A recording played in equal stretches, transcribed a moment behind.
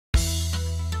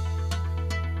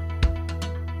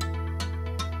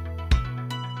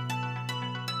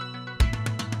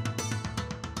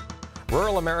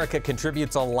Rural America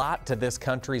contributes a lot to this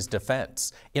country's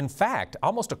defense. In fact,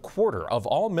 almost a quarter of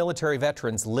all military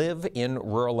veterans live in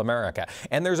rural America,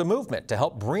 and there's a movement to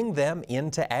help bring them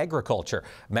into agriculture.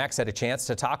 Max had a chance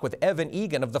to talk with Evan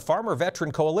Egan of the Farmer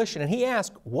Veteran Coalition, and he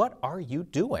asked, "What are you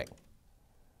doing?"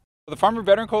 The Farmer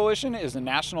Veteran Coalition is a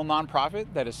national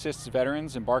nonprofit that assists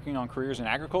veterans embarking on careers in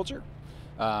agriculture.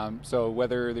 So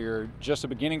whether you're just a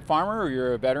beginning farmer or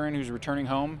you're a veteran who's returning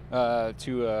home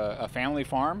to a family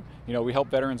farm, we help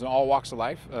veterans in all walks of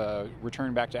life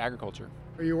return back to agriculture.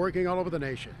 Are you working all over the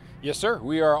nation? Yes, sir.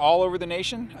 We are all over the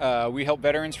nation. We help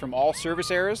veterans from all service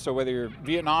eras, so whether you're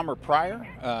Vietnam or prior,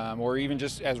 or even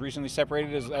just as recently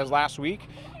separated as last week.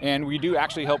 And we do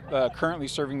actually help currently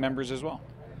serving members as well.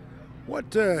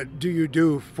 What do you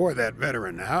do for that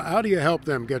veteran? How do you help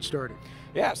them get started?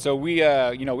 Yeah, so we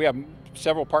have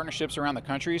several partnerships around the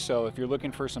country. So if you're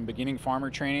looking for some beginning farmer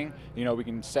training, we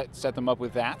can set them up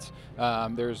with that.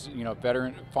 There's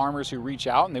veteran farmers who reach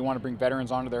out and they want to bring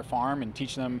veterans onto their farm and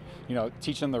teach them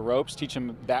the ropes, teach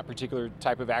them that particular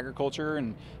type of agriculture,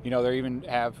 and they even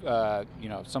have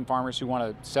some farmers who want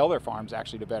to sell their farms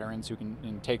actually to veterans who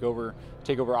can take over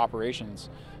operations.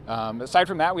 Aside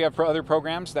from that, we have other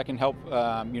programs that can help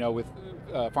with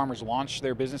farmers launch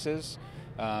their businesses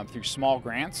through small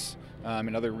grants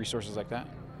and other resources like that.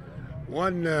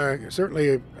 One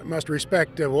certainly must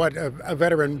respect what a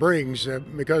veteran brings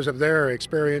because of their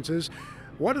experiences.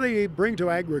 What do they bring to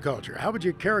agriculture? How would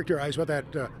you characterize what that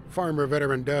farmer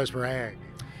veteran does for ag?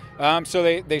 So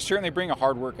they certainly bring a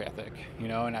hard work ethic,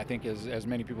 and I think as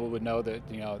many people would know that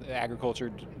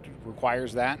agriculture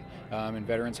requires that, and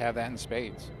veterans have that in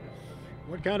spades.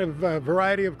 What kind of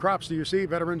variety of crops do you see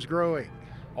veterans growing?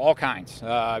 All kinds,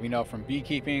 from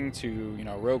beekeeping to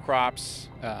row crops.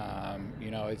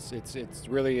 It's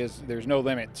really is. There's no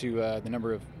limit to the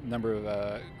number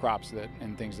of crops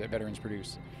and things that veterans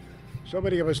produce. So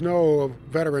many of us know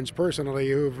veterans personally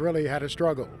who've really had a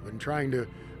struggle in trying to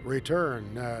return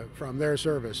from their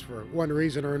service for one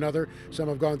reason or another. Some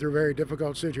have gone through very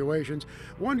difficult situations.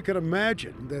 One could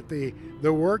imagine that the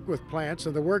work with plants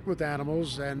and the work with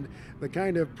animals and the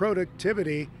kind of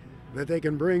productivity that they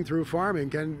can bring through farming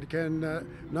can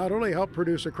not only help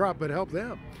produce a crop but help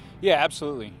them. Yeah,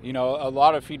 absolutely. A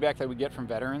lot of feedback that we get from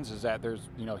veterans is that there's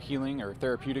healing or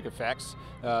therapeutic effects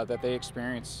that they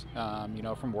experience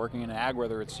from working in ag,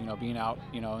 whether it's being out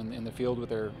in the field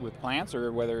with plants,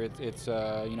 or whether it's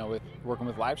with working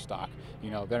with livestock.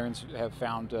 Veterans have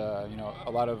found a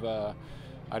lot of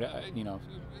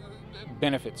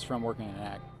benefits from working in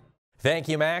ag. Thank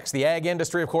you, Max. The ag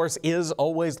industry, of course, is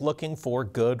always looking for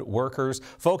good workers.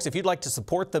 Folks, if you'd like to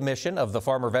support the mission of the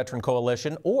Farmer Veteran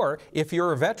Coalition, or if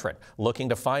you're a veteran looking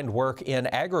to find work in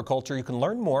agriculture, you can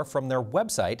learn more from their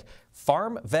website,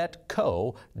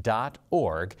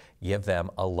 farmvetco.org. Give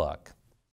them a look.